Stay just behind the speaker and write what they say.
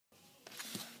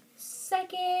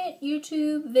second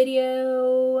YouTube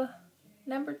video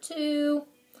number 2.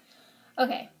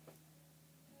 Okay.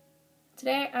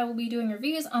 Today I will be doing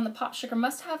reviews on the Pop Sugar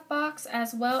Must Have box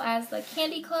as well as the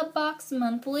Candy Club box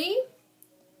monthly.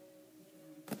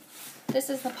 This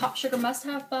is the Pop Sugar Must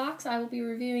Have box. I will be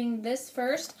reviewing this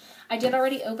first. I did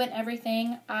already open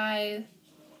everything. I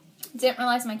didn't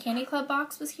realize my Candy Club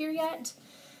box was here yet.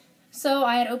 So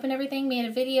I had opened everything, made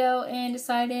a video, and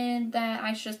decided that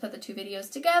I should just put the 2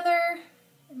 videos together.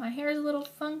 My hair is a little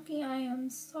funky. I am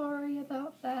sorry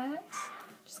about that.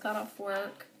 Just got off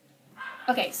work.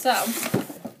 Okay, so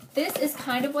this is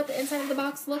kind of what the inside of the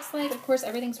box looks like. Of course,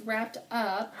 everything's wrapped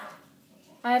up.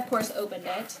 I, of course, opened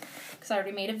it because I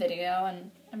already made a video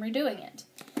and I'm redoing it.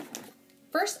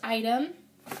 First item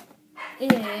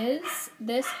is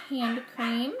this hand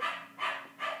cream.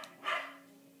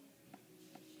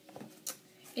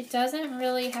 It doesn't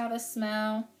really have a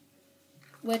smell,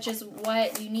 which is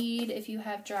what you need if you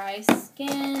have dry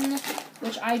skin,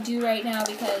 which I do right now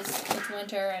because it's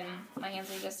winter and my hands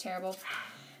are just terrible.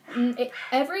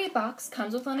 Every box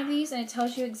comes with one of these, and it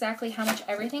tells you exactly how much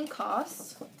everything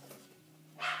costs.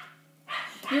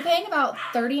 You're paying about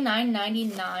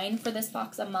 $39.99 for this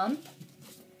box a month,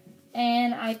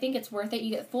 and I think it's worth it.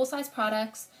 You get full-size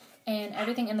products, and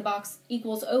everything in the box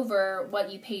equals over what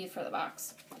you paid for the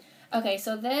box. Okay,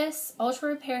 so this Ultra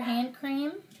Repair Hand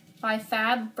Cream by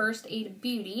Fab First Aid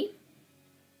Beauty.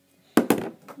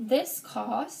 This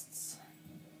costs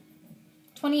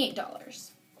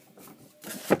 $28.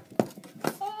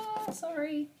 Oh,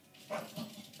 sorry.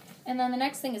 And then the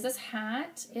next thing is this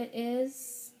hat. It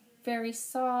is very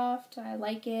soft. I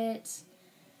like it.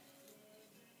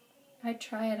 I'd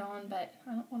try it on, but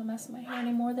I don't want to mess with my hair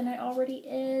any more than it already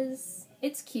is.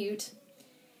 It's cute.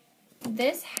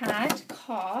 This hat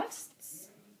costs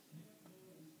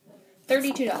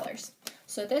 $32.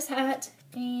 So this hat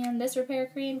and this repair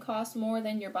cream cost more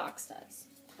than your box does.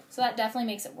 So that definitely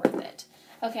makes it worth it.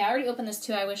 Okay, I already opened this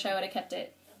too. I wish I would have kept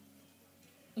it,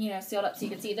 sealed up so you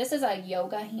can see. This is a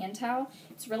yoga hand towel.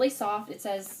 It's really soft. It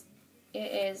says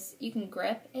you can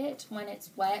grip it when it's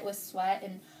wet with sweat.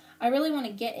 And I really want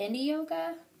to get into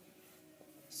yoga,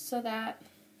 so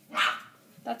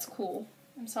that's cool.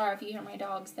 I'm sorry if you hear my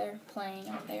dogs. They're playing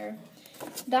out there.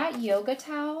 That yoga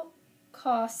towel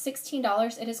costs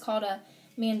 $16. It is called a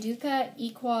Manduka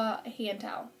Equa hand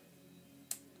towel.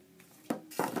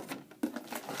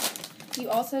 You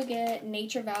also get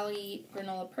Nature Valley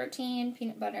granola protein,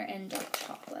 peanut butter, and dark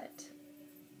chocolate.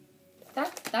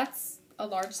 That's a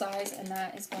large size, and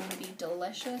that is going to be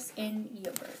delicious in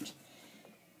yogurt.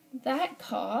 That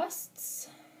costs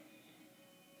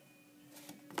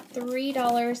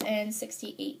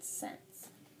 $3.68.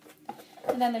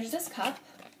 And then there's this cup.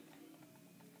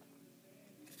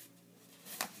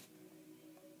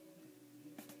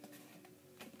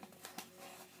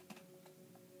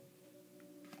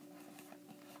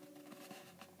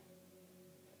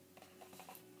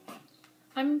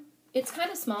 It's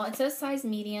kind of small. It says size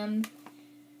medium.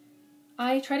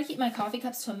 I try to keep my coffee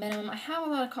cups to a minimum. I have a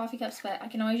lot of coffee cups, but I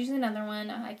can always use another one.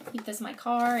 I can keep this in my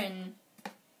car, and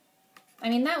I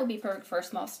mean, that would be perfect for a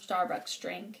small Starbucks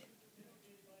drink.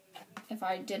 If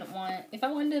I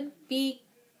wanted to be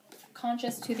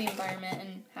conscious to the environment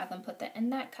and have them put that in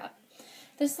that cup.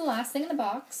 This is the last thing in the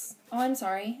box. Oh, I'm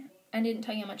sorry. I didn't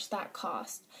tell you how much that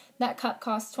cost. That cup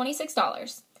costs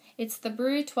 $26. It's the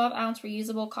Brew 12-ounce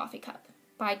reusable coffee cup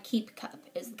by Keep Cup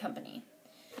is the company.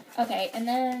 Okay, and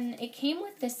then it came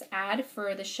with this ad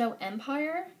for the show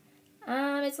Empire.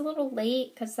 It's a little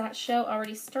late because that show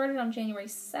already started on January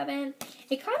 7th.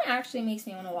 It kind of actually makes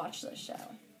me want to watch this show.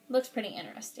 Looks pretty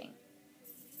interesting.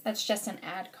 That's just an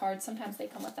ad card. Sometimes they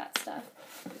come with that stuff.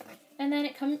 And then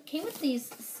it came with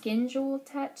these skin jewel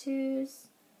tattoos.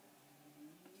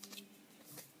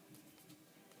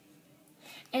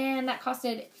 And that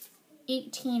costed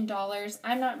 $18.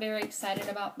 I'm not very excited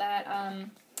about that.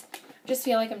 Just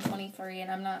feel like I'm 23 and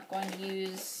I'm not going to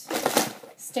use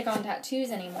stick-on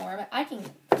tattoos anymore. But I can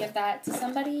give that to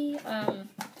somebody,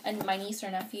 and my niece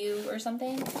or nephew or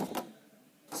something.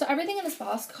 So everything in this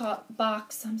box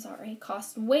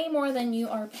costs way more than you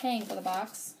are paying for the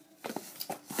box.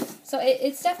 So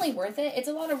it's definitely worth it. It's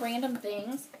a lot of random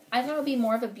things. I thought it would be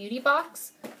more of a beauty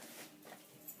box,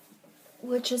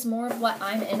 which is more of what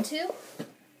I'm into.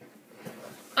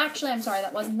 Actually, I'm sorry,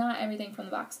 that was not everything from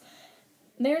the box.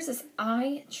 There's this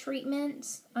eye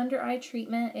treatment, under eye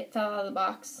treatment. It fell out of the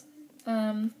box.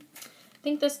 I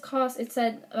think this cost, it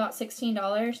said about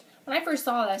 $16. When I first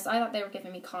saw this, I thought they were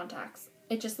giving me contacts.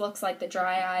 It just looks like the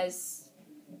dry eyes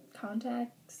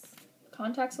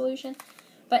contact solution.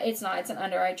 But it's not. It's an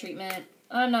under eye treatment.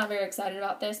 I'm not very excited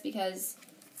about this because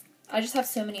I just have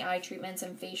so many eye treatments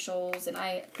and facials, and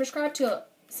I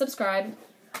subscribe.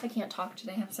 I can't talk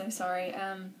today, I'm so sorry.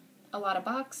 A lot of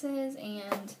boxes,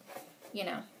 and, you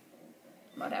know,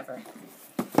 whatever.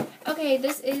 Okay,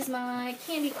 this is my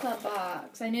Candy Club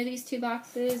box. I know these two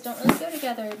boxes don't really go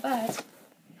together, but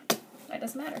that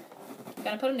doesn't matter. I'm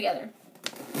gonna put them together.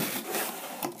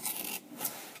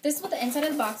 This is what the inside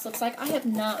of the box looks like. I have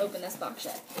not opened this box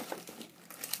yet.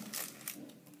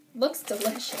 Looks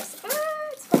delicious.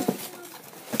 It's fun.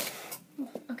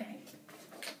 Okay.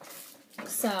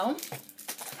 So,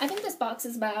 I think this box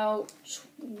is about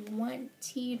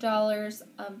 $20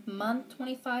 a month,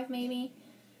 $25 maybe.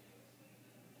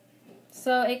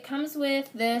 So it comes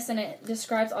with this, and it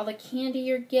describes all the candy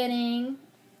you're getting.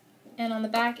 And on the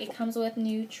back, it comes with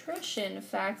nutrition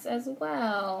facts as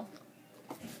well.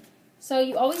 So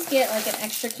you always get like an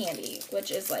extra candy, which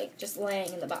is like just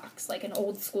laying in the box, like an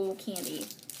old school candy.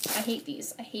 I hate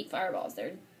these. I hate Fireballs.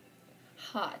 They're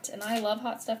hot, and I love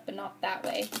hot stuff, but not that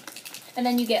way. And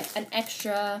then you get an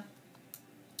extra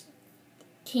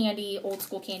candy, old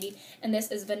school candy. And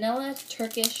this is vanilla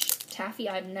Turkish taffy.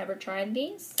 I've never tried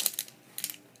these.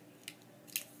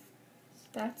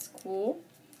 That's cool.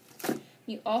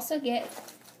 You also get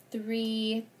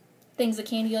 3 things of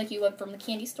candy like you would from the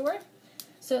candy store.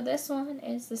 So this one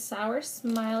is the sour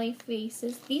smiley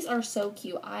faces. These are so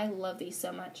cute. I love these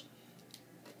so much.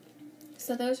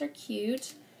 So those are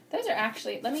cute. Those are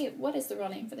actually, what is the real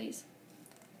name for these?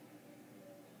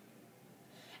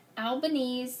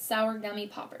 Albanese Sour Gummy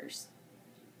Poppers.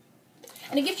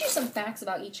 And it gives you some facts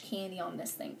about each candy on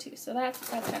this thing too. So that's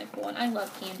kind of cool. And I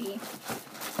love candy.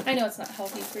 I know it's not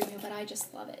healthy for you, but I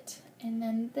just love it. And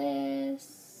then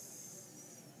this.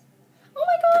 Oh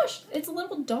my gosh! It's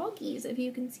little doggies, if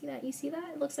you can see that. You see that?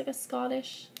 It looks like a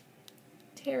Scottish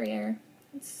Terrier.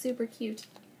 It's super cute.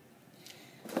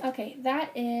 Okay,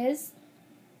 that is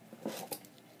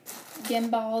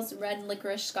Gimbals Red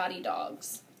Licorice Scotty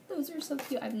Dogs. Those are so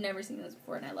cute. I've never seen those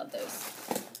before, and I love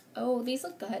those. Oh, these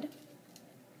look good.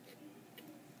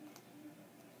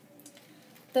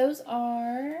 Those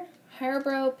are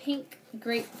Haribo Pink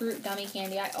Grapefruit Gummy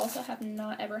Candy. I also have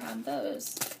not ever had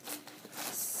those.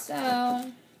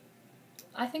 So,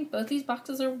 I think both these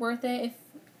boxes are worth it if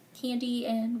candy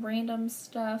and random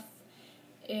stuff,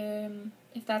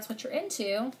 if that's what you're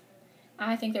into.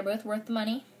 I think they're both worth the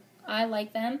money. I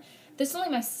like them. This is only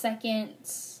my second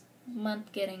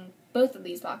month getting both of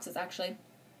these boxes, actually.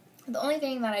 The only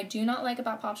thing that I do not like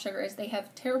about Pop Sugar is they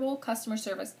have terrible customer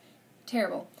service.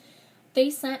 Terrible. They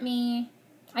sent me,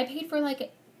 I paid for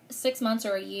like 6 months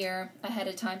or a year ahead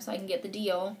of time so I can get the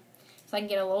deal, so I can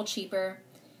get a little cheaper.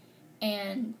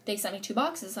 And they sent me 2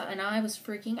 boxes, and I was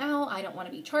freaking out. I don't want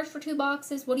to be charged for 2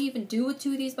 boxes. What do you even do with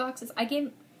 2 of these boxes? I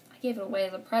gave it away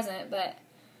as a present, but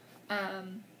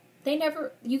they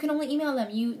never. You can only email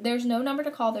them. There's no number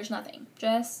to call. There's nothing.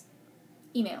 Just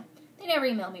email. They never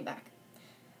emailed me back.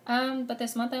 But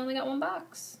this month I only got 1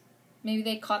 box. Maybe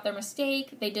they caught their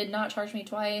mistake. They did not charge me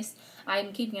twice.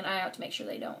 I'm keeping an eye out to make sure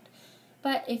they don't.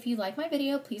 But if you like my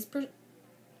video, please oh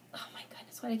my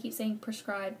goodness, why do I keep saying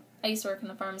prescribe? I used to work in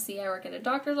the pharmacy. I work at a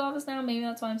doctor's office now. Maybe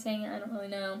that's why I'm saying it. I don't really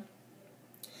know.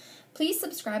 Please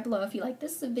subscribe below if you like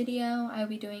this video. I will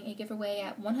be doing a giveaway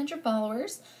at 100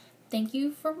 followers. Thank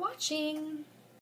you for watching.